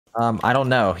I don't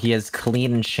know. He has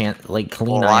clean clean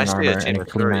Well, I iron see armor a team and a of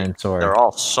clean three. iron sword. They're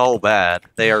all so bad.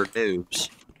 They are noobs.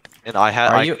 And I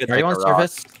could Are you make on a rock.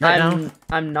 surface right now?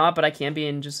 I'm not, but I can be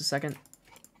in just a second.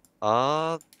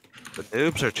 The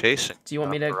noobs are chasing. Do you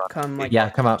want me to come like? Yeah,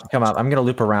 come up. I'm gonna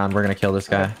loop around. We're gonna kill this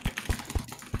guy.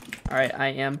 All right, I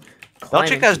am. Don't you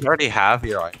Climbing. guys already have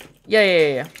your iron?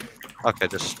 Yeah. Okay,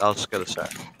 I'll just get a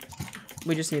sec.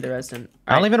 We just need the resident.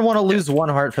 I don't even want to lose one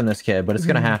heart from this kid, but it's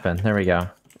gonna happen. There we go.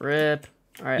 Rip.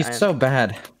 All right. He's so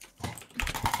bad.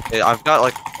 Hey, I've got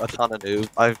like a ton of noobs.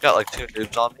 I've got like 2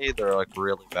 noobs on me. They're like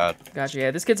really bad. Gotcha. Yeah,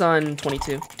 this kid's on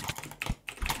 22.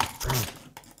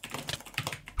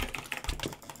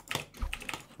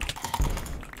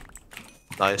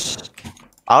 Nice.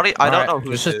 I don't know who's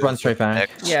Let's just run straight back.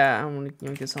 Yeah, I want to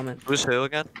get this helmet. Who's who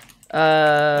again?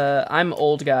 I'm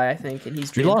old guy, I think, and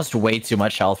he's. You lost way too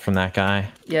much health from that guy.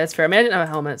 Yeah, it's fair. I mean, I didn't have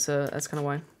a helmet, so that's kind of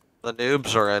why. The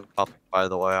noobs are incoming, by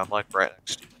the way. I'm like right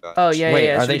next to you guys. Oh yeah, Wait,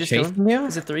 yeah. are Should we they just kill chasing him? you?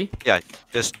 Is it 3? Yeah,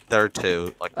 just they're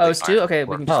 2. Like. Oh, it's 2. Okay,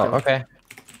 we can just kill him. Okay.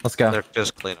 Let's go. They're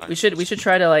just clean. We should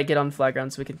try to like get on flag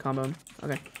ground so we can combo him.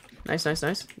 Okay. Nice.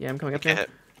 Yeah, I'm coming up there.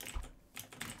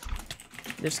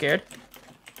 They're scared.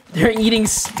 They're eating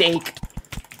steak.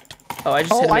 Oh, I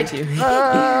just hit him into you.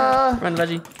 Run,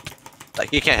 veggie.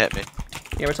 Like, he can't hit me.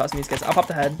 Yeah, we're tossing these guys. I'll pop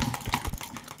the head.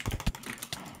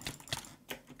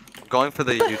 I'm going for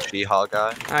the UG hog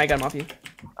guy. I got him off you.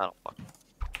 I don't fuck.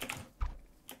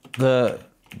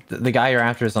 The guy you're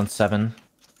after is on 7.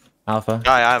 Alpha. The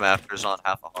guy I'm after is on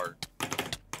half a heart.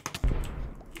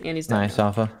 And he's dead. Nice,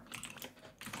 Alpha.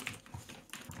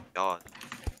 God.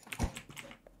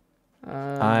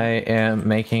 I am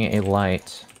making a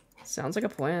light. Sounds like a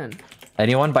plan.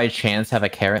 Anyone by chance have a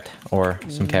carrot or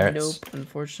some carrots? Nope,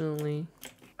 unfortunately.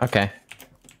 Okay.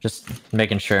 Just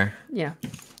making sure. Yeah,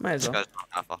 might as This well. guy's on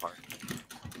half a heart.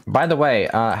 By the way,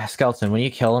 Skeleton, when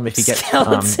you kill him, if you get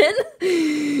Skeleton?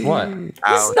 what?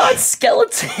 It's not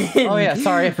skeleton. Oh yeah,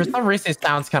 sorry. For some reason, it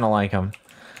sounds kind of like him.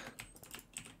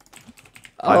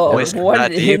 Oh, voice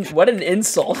is what an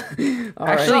insult. All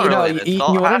Actually, right. you know, really an you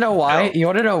insult. want to know why? You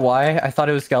want to know why I thought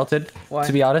it was Skeleton? Why?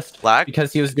 To be honest, Lag?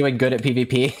 because he was doing good at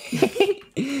PvP.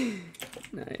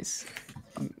 Nice.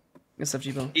 What's up,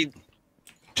 G-Bone? He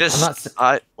just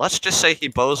let's just say he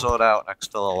bozoed out next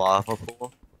to the lava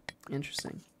pool.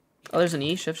 Interesting. Oh, there's an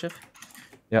E. Shift.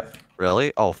 Yep.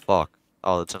 Really? Oh fuck.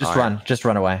 Oh, it's an Just iron. run. Just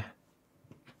run away.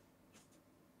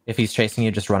 If he's chasing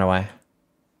you, just run away.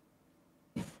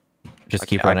 Just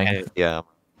keep running. Yeah.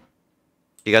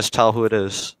 You guys tell who it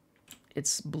is.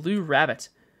 It's Blue Rabbit.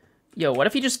 Yo, what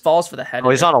if he just falls for the head? Oh,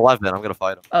 he's on 11. I'm gonna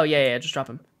fight him. Oh, yeah, just drop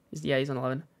him. He's on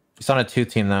 11. He's on a 2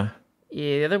 team though.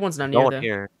 Yeah, the other one's not No near one there.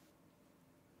 here.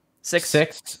 6.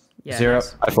 6. Yeah, 0.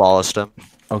 nice. I flawlessed him.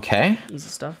 Okay. Easy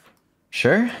stuff.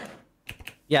 Sure.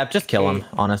 Yeah, just kill him, 8.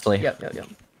 honestly. Yep.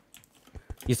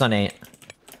 He's on 8.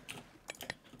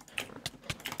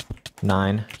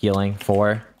 9. Healing.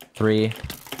 4. 3.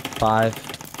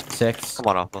 5. 6. Come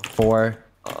on, Alpha. 4.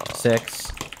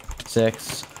 6.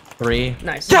 6. 3.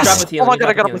 Nice. Yes! Drop with healing. Oh my god,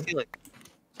 I drop got him with healing.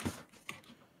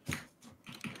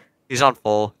 He's on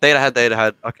full. They had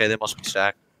head. Okay, they must be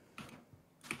stacked.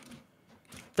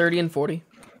 30 and 40.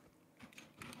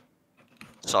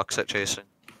 Sucks at chasing.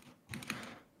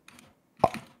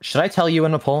 Should I tell you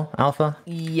when to pull, Alpha?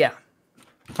 Yeah.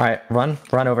 Alright, run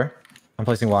over. I'm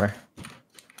placing water.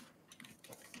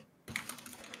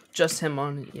 Just him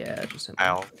on. Yeah, just him.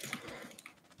 Ow.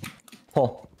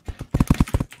 Pull.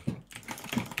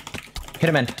 Hit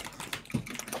him in.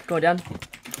 Going down.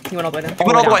 He went all the way down. He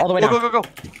went all the way. all the way Go, down. go, go, go.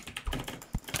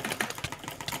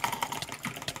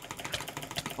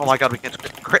 Oh my god, we can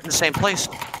crit in the same place.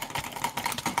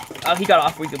 Oh, he got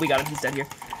off. We got him. He's dead here.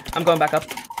 I'm going back up.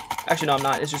 Actually, no, I'm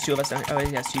not. It's just 2 of us down here. Oh,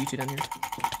 he has 2, you 2 down here.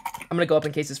 I'm gonna go up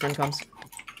in case his friend comes.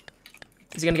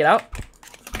 Is he gonna get out?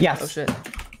 Yes. Oh, shit.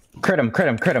 Crit him. Hit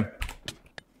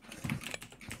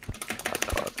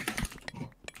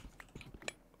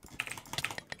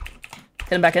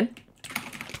him back in.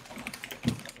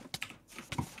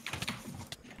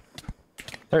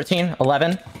 13,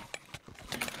 11.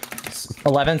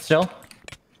 11 still.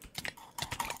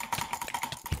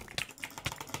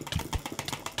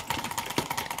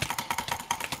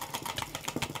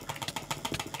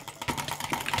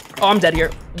 Oh, I'm dead here.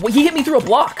 Well, he hit me through a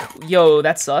block. Yo,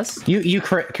 that's sus. You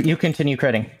continue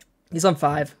critting. He's on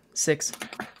 5, 6.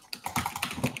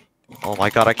 Oh my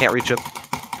god, I can't reach him.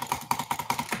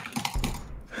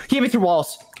 He hit me through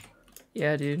walls.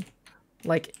 Yeah, dude.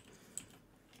 Like,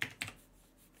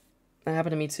 that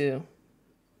happened to me too.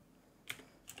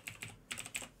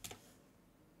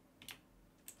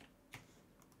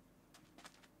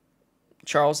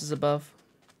 Charles is above.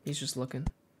 He's just looking.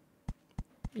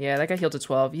 Yeah, that guy healed to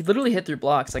 12. He literally hit through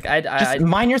blocks. Like Just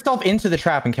mine yourself into the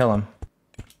trap and kill him.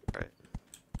 Right.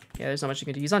 Yeah, there's not much you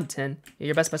can do. He's on 10. Yeah,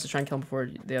 your best bet is to try and kill him before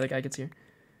the other guy gets here.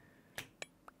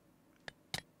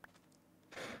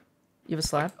 You have a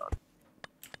slab?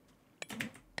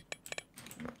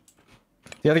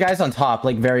 The other guy's on top,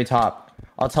 like very top.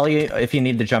 I'll tell you if you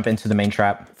need to jump into the main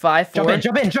trap. 5, 4.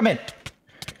 Jump in.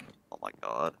 Oh my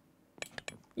god.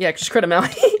 Yeah, just crit him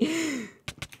out.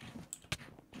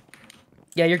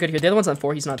 Yeah, you're good here. The other one's on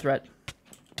 4. He's not a threat.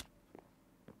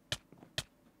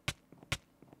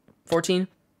 14,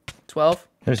 12.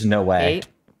 There's no way. 8,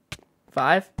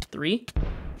 5, 3.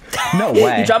 No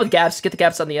way. You drop with gaps. Get the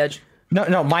gaps on the edge.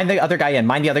 No, mind the other guy in.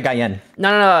 Mind the other guy in. No.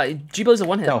 Gbilly's a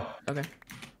one hit. No. Okay.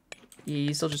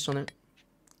 He's still just on there.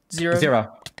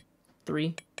 0.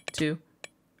 3, 2,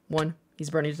 1. He's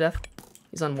burning to death.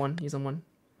 He's on 1. He's on 1.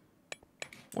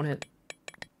 1 hit.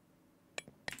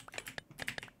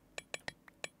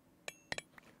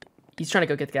 He's trying to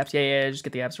go get the gaps. Yeah. Just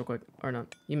get the gaps real quick. Or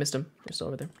not. You missed him. They're still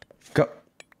over there. Go.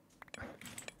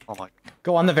 Oh my.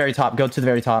 Go on the very top. Go to the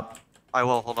very top. I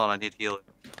will. Hold on. I need healing.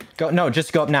 Go. No,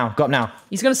 just go up now. Go up now.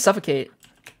 He's gonna suffocate.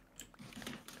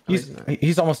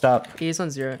 He's almost up. He's on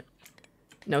 0.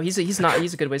 No, he's not.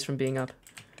 He's a good ways from being up.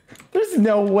 There's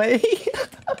no way.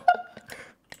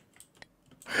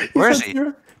 Where is he?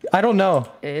 I don't know.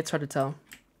 It's hard to tell.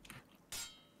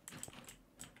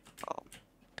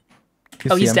 You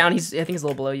Oh, see he's him? down. I think he's a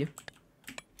little below you.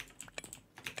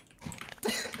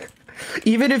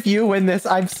 Even if you win this,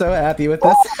 I'm so happy with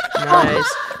this.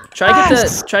 Nice. Try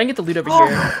and get the loot over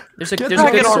here. There's a good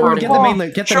sword. Get the main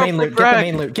loot. Get the main loot. Get the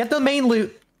main loot. Get the main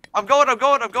loot. I'm going.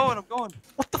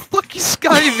 What the fuck is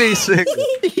sky basing?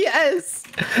 Yes.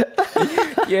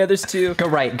 Yeah, there's 2. Go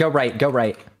right.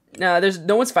 No,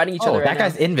 no one's fighting each other right that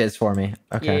guy's invis for me.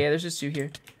 Okay. Yeah, there's just 2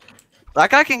 here.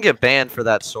 That guy can get banned for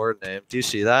that sword name. Do you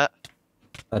see that?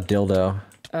 A dildo.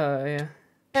 Yeah.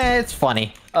 It's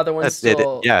funny. Other one's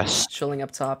still yes. chilling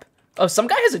up top. Oh, some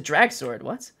guy has a drag sword.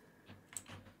 What?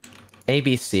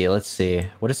 ABC. Let's see.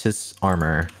 What is his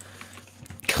armor?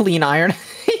 Clean iron.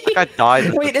 That guy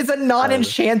died. Wait, it's a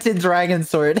non-enchanted dragon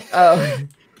sword. Oh.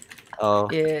 Oh.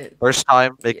 Yeah. First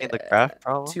time making the craft,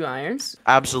 probably. 2 irons.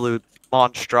 Absolute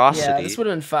monstrosity. Yeah, this would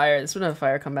have been fire. This would have been a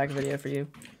fire comeback video for you.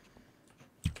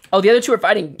 Oh, the other 2 are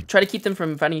fighting. Try to keep them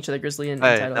from fighting each other, Grizzly and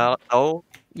Hey, Tidal. no.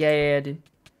 Yeah, dude.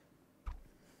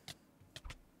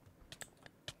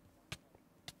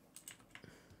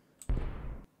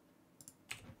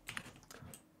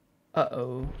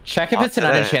 Uh-oh. Check if it's an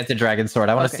unenchanted dragon sword.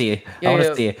 I want to see. Yeah, I want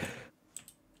to see.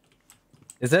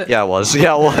 Is it? Yeah, it was.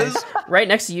 Yeah, it was. Right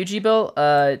next to you,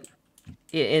 Gbill,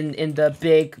 in the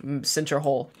big center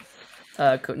hole.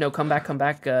 No, come back,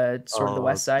 sort of the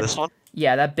west side. This one?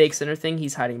 Yeah, that big center thing,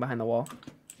 he's hiding behind the wall.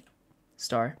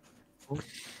 Star.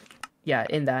 Yeah,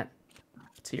 in that.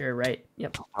 To your right.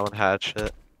 Yep. I would hatch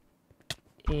it.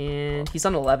 And he's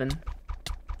on 11.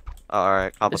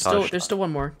 Alright, There's still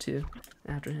one more, too,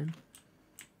 after him.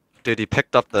 Dude, he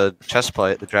picked up the chest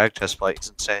plate, the drag chest plate. He's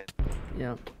insane.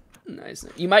 Yeah. Nice.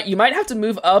 You might have to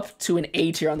move up to an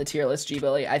A tier on the tier list,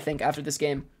 Gbilly, I think, after this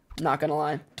game. Not gonna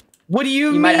lie. What do you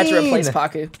mean? You might have to replace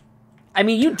Paku. I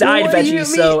mean, you died, What do you Veggie,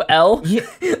 so L. Yeah.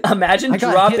 Imagine I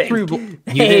got dropping. hit through.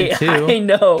 You did too. I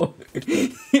know.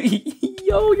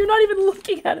 Yo, you're not even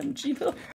looking at him, Gbilly.